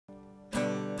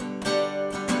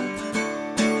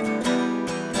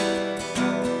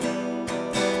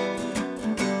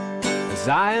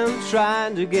I am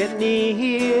trying to get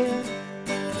near,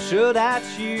 I'm sure that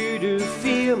you do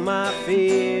feel my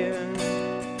fear.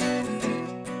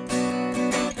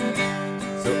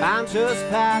 So I'm just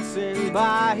passing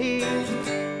by,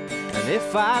 and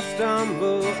if I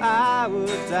stumble I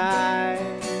would die.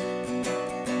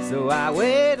 So I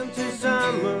wait until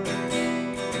summer,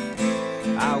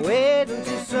 I wait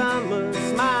until summer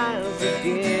smiles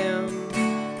again.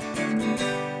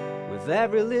 With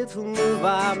every little move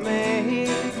I make,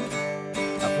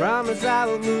 I promise I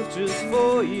will move just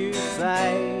for you,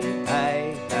 say,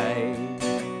 hey, hey.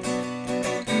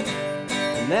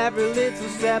 And every little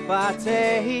step I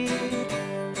take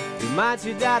reminds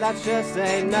you that I just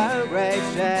ain't no great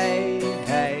shake,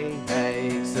 hey,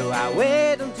 hey. So I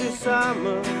wait until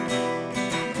summer,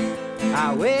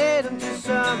 I wait until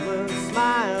summer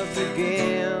smiles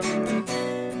again.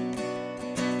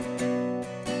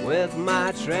 With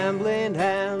my trembling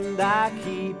hand I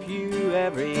keep you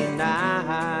every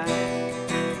night.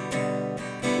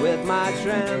 With my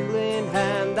trembling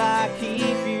hand I keep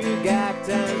you gagged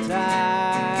and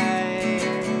tight.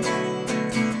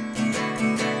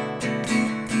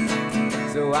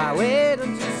 So I wait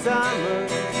until summer,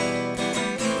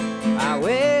 I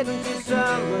wait until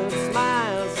summer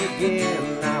smiles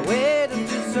again. I wait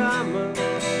until summer,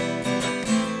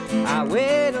 I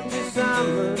wait until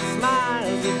summer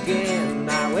smiles again.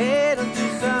 I wait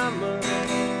until summer,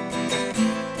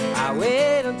 I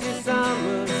wait until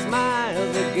summer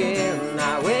smiles again.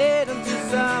 I wait until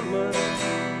summer,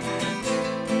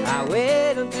 I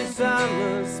wait until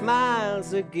summer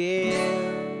smiles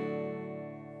again.